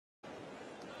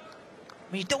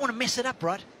I mean, you don't want to mess it up,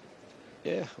 Rod.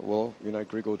 Yeah, well, you know,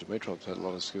 Grigor Dimitrov's had a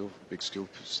lot of skill, big skill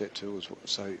set too.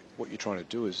 So what you're trying to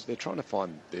do is they're trying to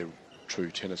find their true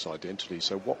tennis identity.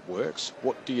 So what works?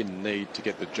 What do you need to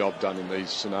get the job done in these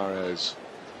scenarios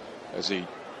as he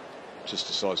just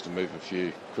decides to move a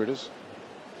few critters?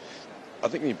 I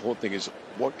think the important thing is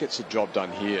what gets the job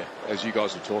done here, as you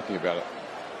guys are talking about it.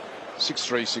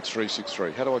 6-3, 6-3,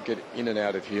 6-3. How do I get in and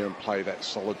out of here and play that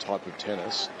solid type of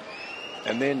tennis?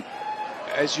 And then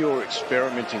as you're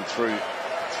experimenting through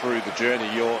the journey,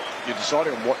 you're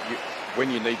deciding on when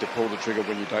you need to pull the trigger,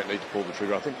 when you don't need to pull the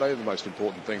trigger. I think they're the most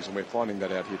important things, and we're finding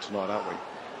that out here tonight, aren't we?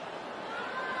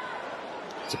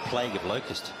 It's a plague of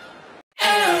locust.